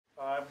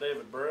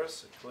David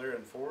Burris at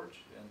Calerin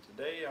Forge, and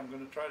today I'm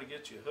going to try to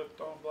get you hooked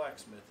on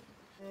blacksmithing.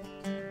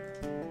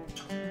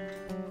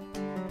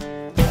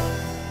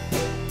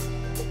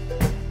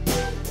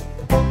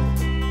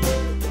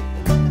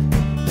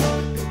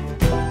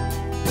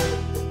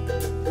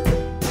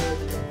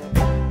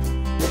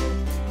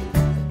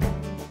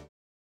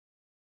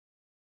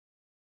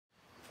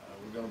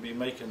 We're going to be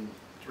making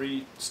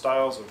 3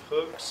 styles of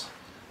hooks.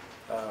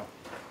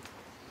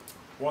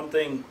 One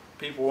thing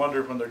people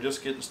wonder when they're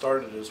just getting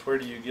started is, where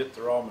do you get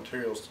the raw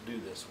materials to do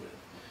this with?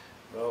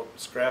 Well,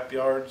 scrap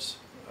yards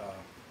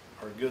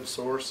are a good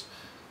source.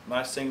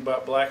 Nice thing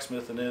about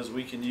blacksmithing is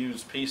we can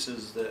use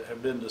pieces that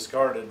have been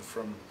discarded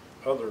from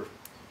other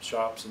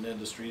shops and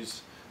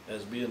industries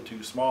as being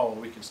too small,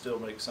 and we can still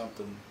make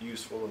something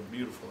useful and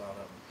beautiful out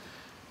of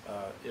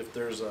them. If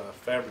there's a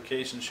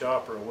fabrication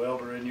shop or a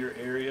welder in your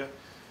area,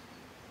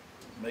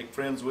 make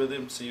friends with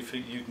him, see if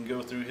you can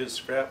go through his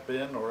scrap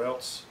bin, or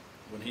else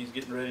when he's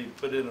getting ready to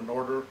put in an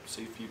order,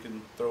 see if you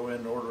can throw in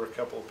and order a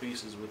couple of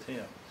pieces with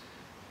him.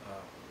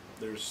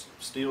 There's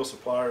steel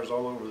suppliers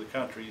all over the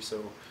country,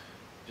 so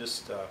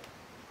just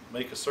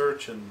make a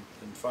search and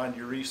find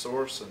your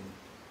resource, and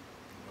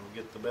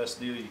get the best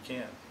deal you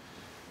can.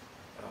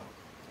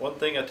 One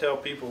thing I tell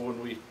people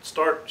when we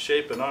start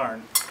shaping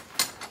iron,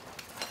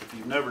 if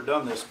you've never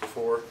done this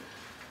before,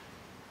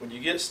 when you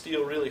get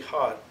steel really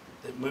hot,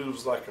 it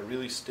moves like a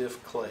really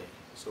stiff clay.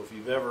 So if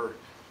you've ever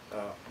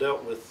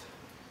dealt with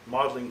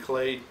modeling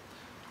clay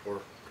or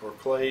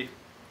clay,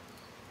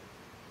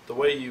 the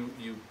way you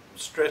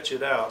stretch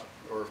it out,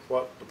 or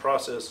what the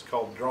process is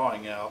called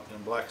drawing out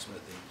in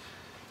blacksmithing,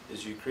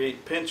 is you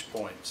create pinch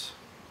points.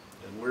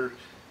 And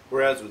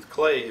whereas with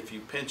clay, if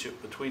you pinch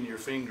it between your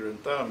finger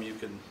and thumb, you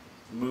can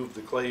move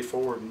the clay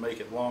forward and make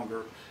it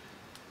longer.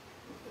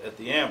 At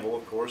the anvil,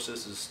 of course,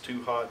 this is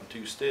too hot and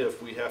too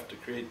stiff. We have to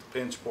create the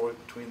pinch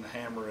point between the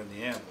hammer and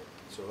the anvil.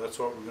 So that's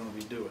what we're going to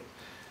be doing.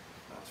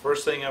 The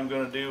first thing I'm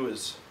going to do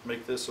is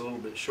make this a little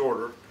bit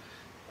shorter.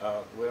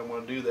 The way I'm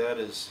going to do that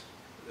is,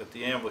 at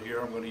the anvil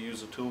here, I'm going to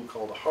use a tool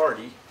called a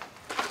hardy.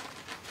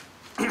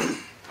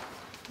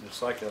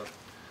 It's like a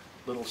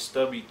little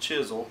stubby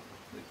chisel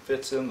that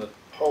fits in the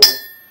hole,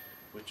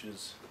 which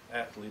is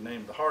aptly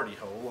named the hardy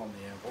hole on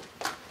the anvil.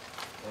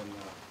 And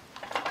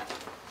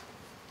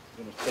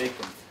I'm going to take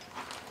them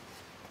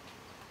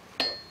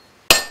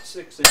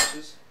 6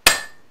 inches.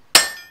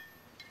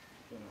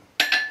 Going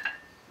to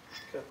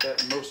cut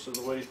that most of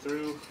the way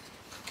through,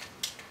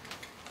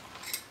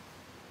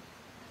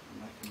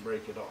 and I can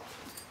break it off.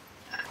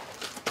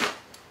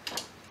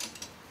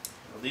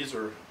 Now, these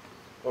are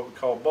what we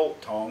call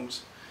bolt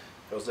tongs,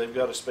 because they've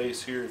got a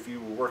space here. If you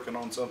were working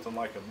on something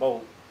like a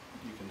bolt,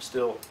 you can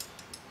still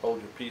hold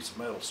your piece of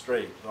metal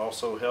straight. It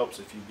also helps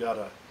if you've got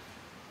a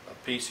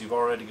piece you've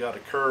already got a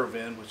curve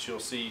in, which you'll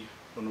see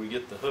when we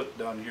get the hook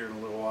done here in a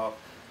little while.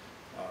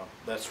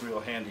 That's real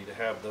handy to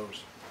have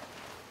those.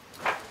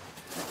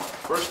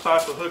 First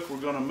type of hook we're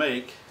going to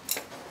make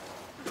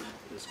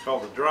is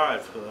called a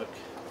drive hook.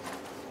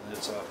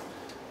 It's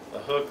a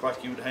hook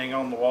like you would hang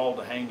on the wall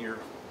to hang your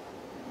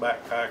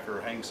backpack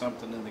or hang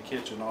something in the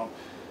kitchen on,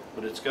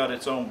 but it's got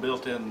its own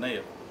built-in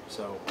nail.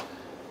 So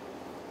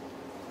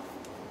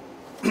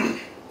I'm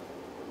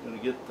going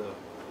to get the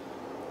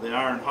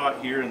iron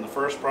hot here, and the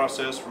first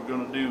process we're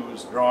going to do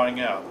is drawing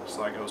out. It's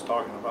like I was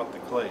talking about the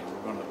clay.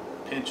 We're going to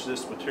pinch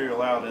this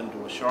material out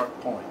into a sharp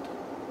point.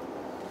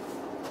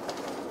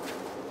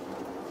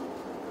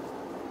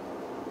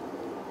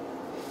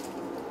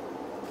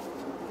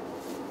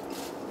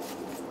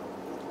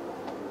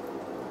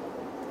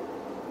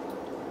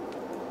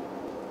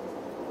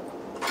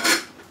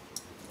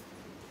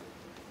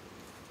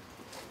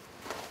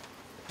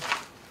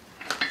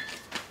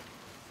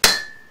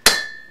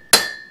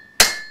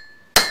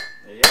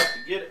 Now you have to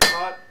get it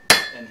hot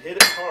and hit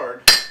it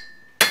hard.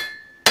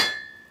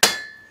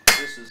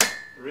 This is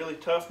really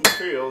tough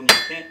material, and you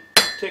can't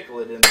tickle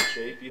it into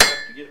shape. You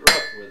have to get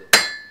rough with it.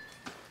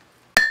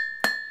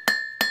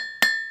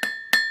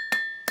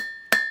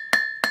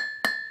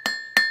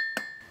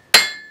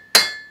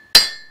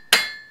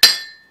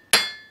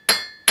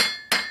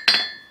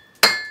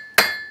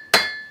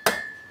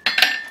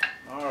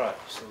 Alright,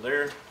 so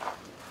there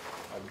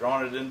I've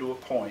drawn it into a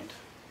point,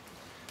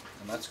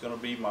 and that's going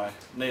to be my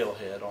nail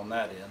head on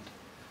that end.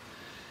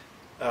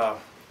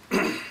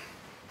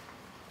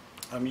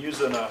 I'm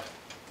using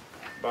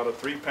about a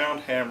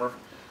 3-pound hammer,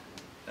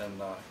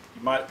 and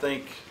you might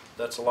think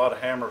that's a lot of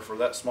hammer for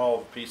that small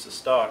of a piece of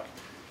stock,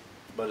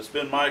 but it's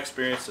been my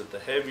experience that the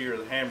heavier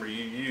the hammer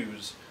you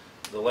use,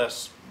 the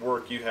less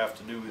work you have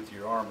to do with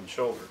your arm and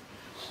shoulder.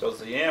 Because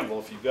the anvil,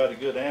 if you've got a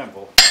good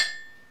anvil,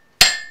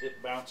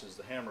 it bounces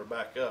the hammer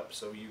back up,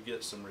 so you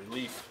get some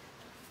relief.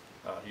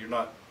 You're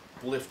not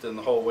lifting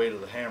the whole weight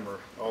of the hammer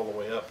all the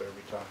way up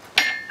every time.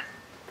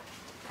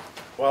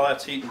 While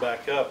that's heating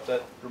back up,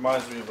 that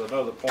reminds me of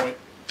another point,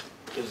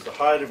 is the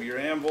height of your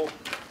anvil.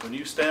 When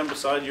you stand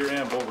beside your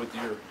anvil with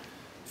your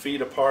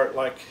feet apart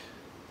like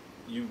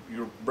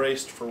you're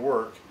braced for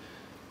work,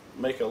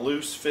 make a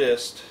loose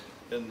fist,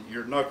 and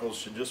your knuckles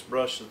should just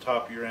brush the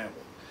top of your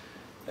anvil.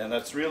 And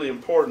that's really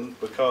important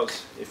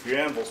because if your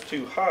anvil's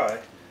too high,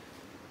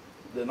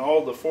 then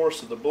all the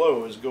force of the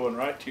blow is going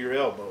right to your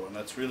elbow, and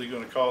that's really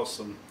going to cause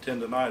some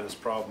tendonitis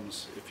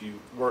problems if you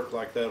work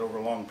like that over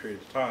a long period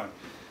of time.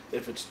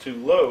 If it's too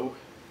low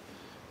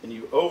and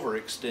you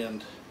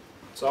overextend,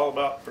 it's all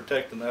about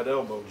protecting that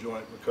elbow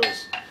joint,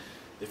 because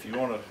if you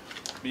want to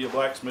be a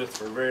blacksmith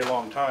for a very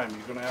long time,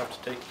 you're going to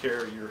have to take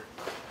care of your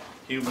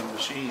human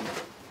machine.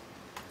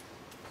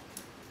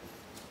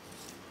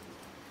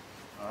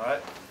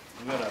 Alright,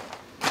 I'm going to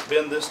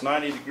bend this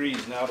 90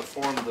 degrees now to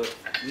form the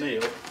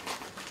nail.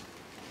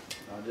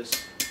 I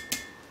just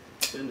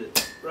bend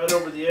it right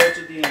over the edge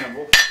of the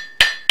anvil.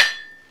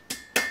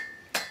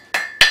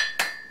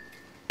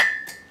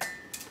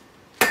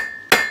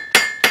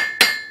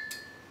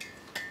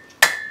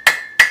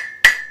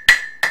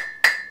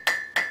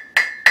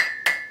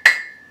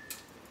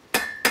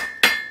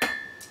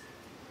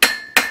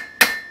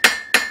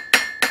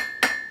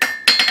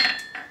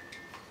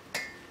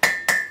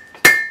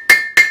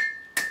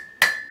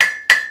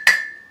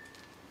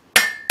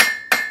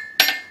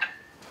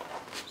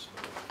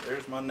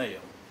 There's my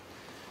nail.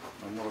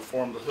 I'm going to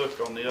form the hook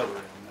on the other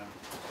end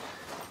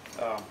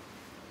now.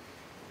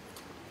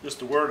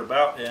 Just a word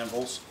about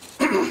anvils.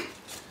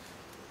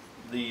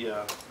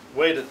 The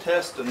way to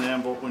test an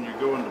anvil when you're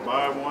going to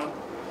buy one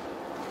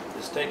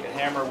is take a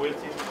hammer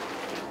with you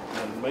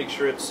and make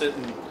sure it's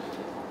sitting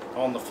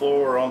on the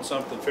floor or on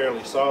something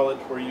fairly solid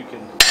where you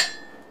can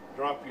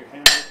drop your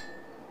hammer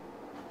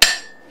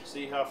and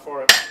see how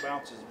far it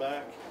bounces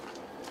back.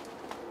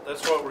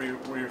 That's what we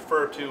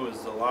refer to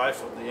as the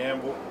life of the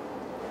anvil.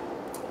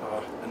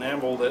 An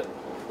anvil that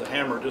the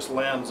hammer just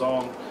lands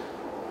on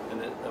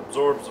and it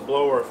absorbs the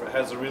blow, or if it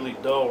has a really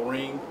dull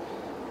ring,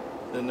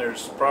 then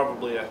there's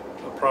probably a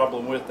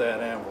problem with that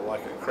anvil,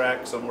 like a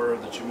crack somewhere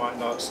that you might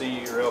not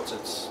see, or else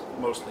it's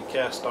mostly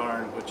cast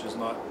iron, which is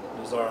not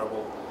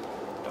desirable.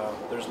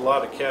 There's a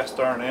lot of cast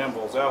iron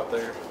anvils out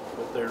there,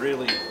 but they're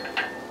really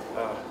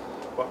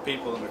what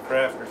people in the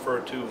craft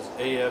refer to as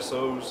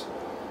ASOs,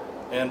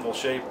 anvil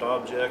shaped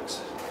objects.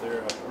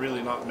 They're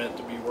really not meant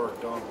to be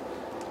worked on.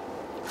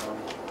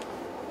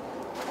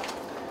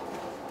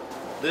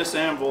 This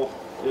anvil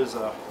is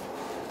the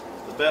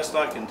best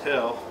I can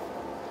tell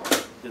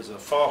is a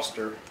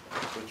Foster,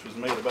 which was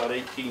made about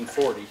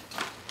 1840.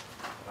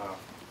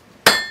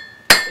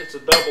 It's a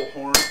double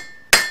horn,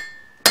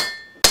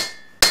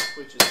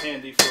 which is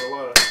handy for a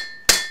lot of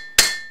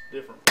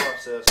different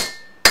processes.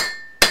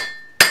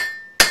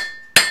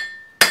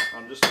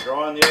 I'm just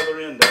drawing the other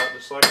end out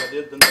just like I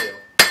did the nail.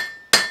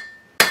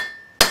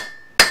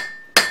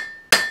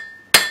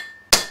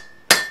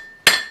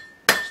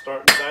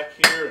 Starting back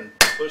here and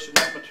pushing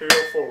that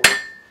material forward.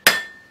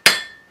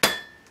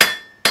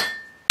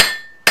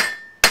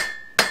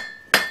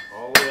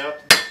 All the way out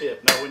to the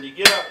tip. Now when you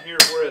get out here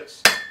where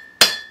it's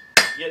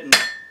getting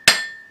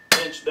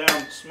pinched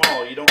down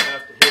small, you don't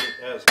have to hit it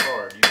as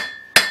hard. You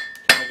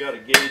kind of got to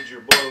gauge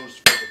your blows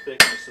for the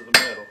thickness of the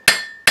metal.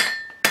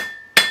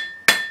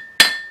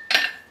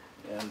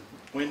 And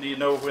when do you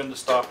know when to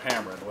stop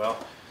hammering? Well,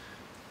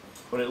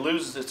 when it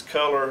loses its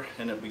color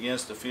and it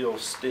begins to feel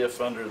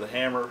stiff under the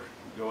hammer,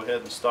 go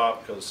ahead and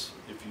stop, because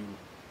if you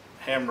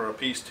hammer a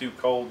piece too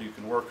cold, you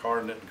can work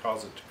hard on it and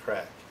cause it to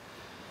crack.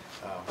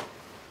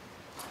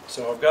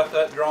 So I've got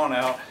that drawn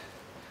out.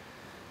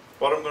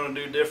 What I'm going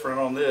to do different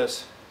on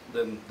this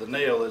than the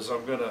nail is I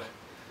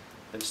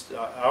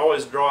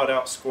always draw it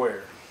out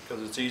square,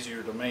 because it's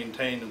easier to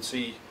maintain and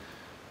see,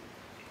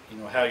 you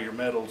know, how your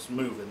metal's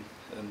moving.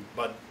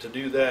 But to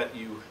do that,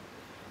 you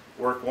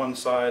work one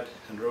side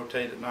and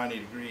rotate it 90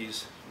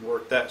 degrees and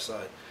work that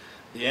side.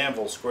 The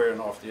anvil's squaring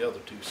off the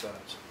other two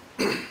sides.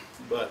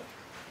 But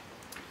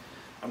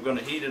I'm going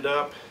to heat it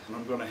up and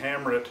I'm going to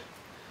hammer it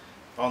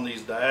on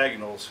these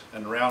diagonals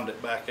and round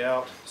it back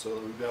out so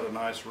that we've got a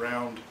nice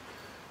round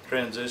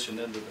transition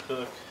into the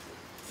hook.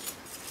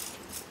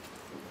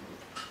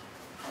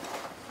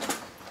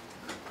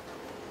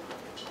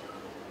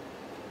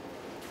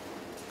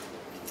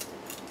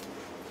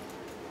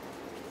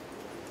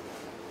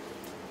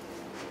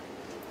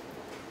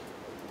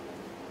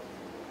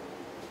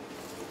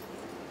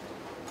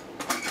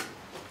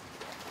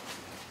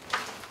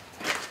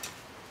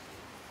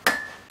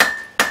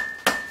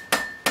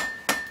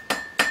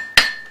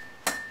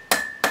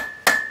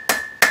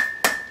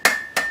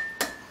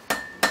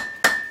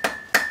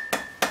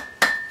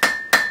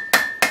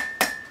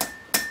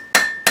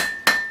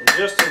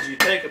 Just as you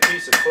take a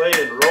piece of clay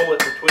and roll it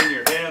between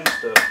your hands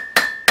to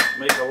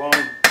make a long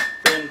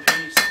thin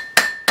piece,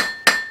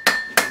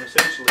 you can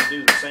essentially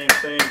do the same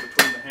thing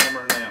between the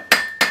hammer and anvil.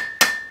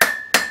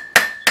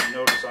 So you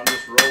notice I'm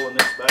just rolling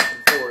this back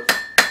and forth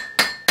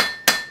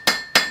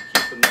and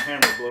keeping the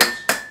hammer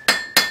blows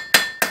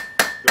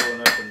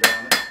going up and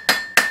down it.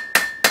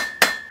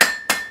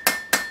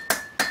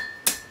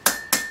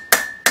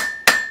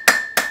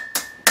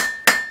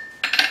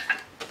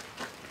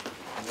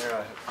 And there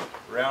I have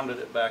rounded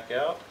it back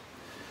out.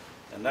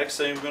 And next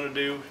thing we're going to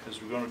do is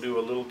we're going to do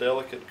a little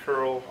delicate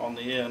curl on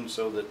the end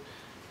so that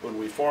when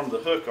we form the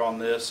hook on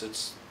this,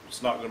 it's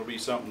it's not going to be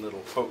something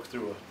that'll poke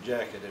through a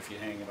jacket if you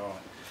hang it on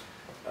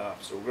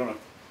it. So we're going to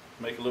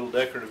make a little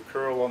decorative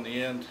curl on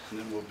the end, and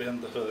then we'll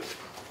bend the hook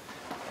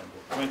and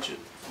we'll quench it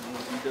and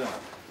we'll be done.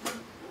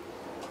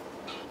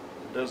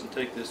 It doesn't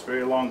take this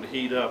very long to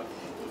heat up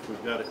if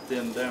we've got it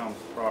thinned down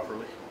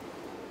properly.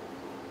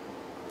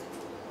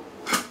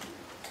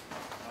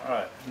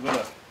 Alright, I'm going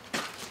to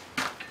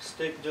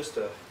stick just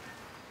a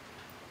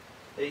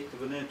 1/8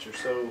 of an inch or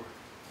so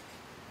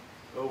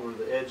over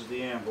the edge of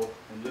the anvil,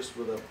 and just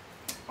with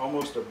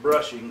almost a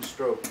brushing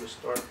stroke, just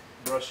start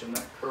brushing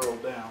that curl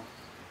down,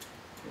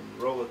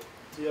 and roll it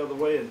the other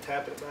way and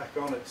tap it back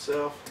on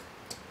itself,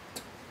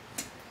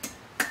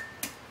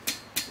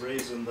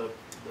 raising the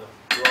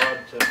rod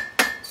to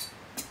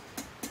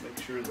make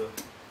sure the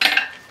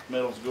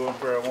metal's going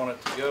where I want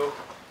it to go.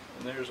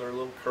 And there's our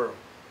little curl.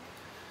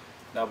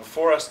 Now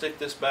before I stick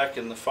this back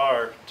in the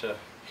fire to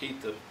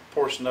heat the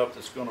portion up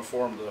that's going to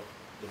form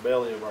the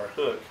belly of our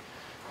hook,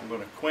 I'm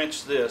going to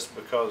quench this,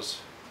 because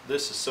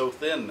this is so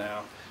thin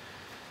now.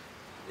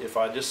 If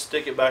I just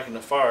stick it back in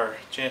the fire,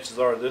 chances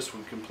are this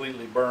would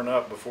completely burn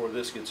up before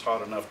this gets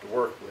hot enough to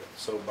work with.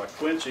 So by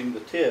quenching the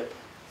tip,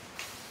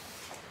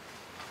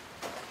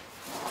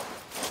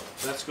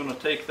 that's going to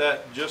take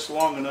that just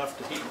long enough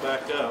to heat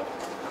back up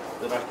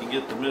that I can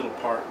get the middle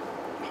part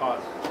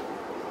hot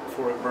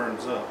before it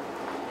burns up.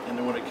 And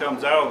then when it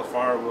comes out of the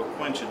fire, we'll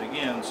quench it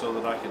again so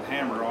that I can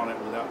hammer on it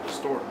without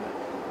distorting it.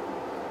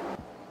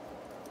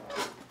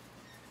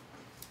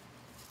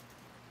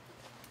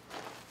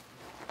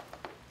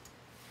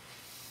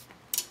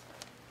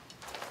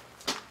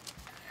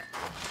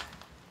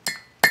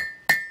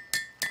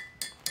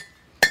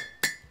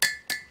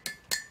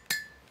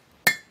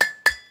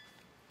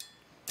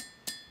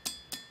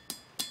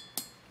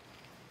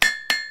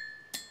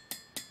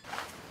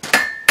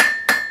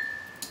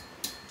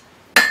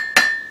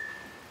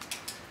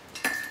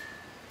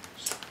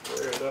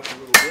 Square it up a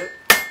little bit.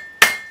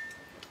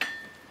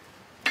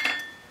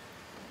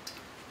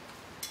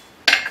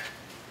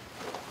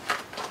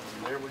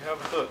 And there we have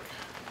a hook.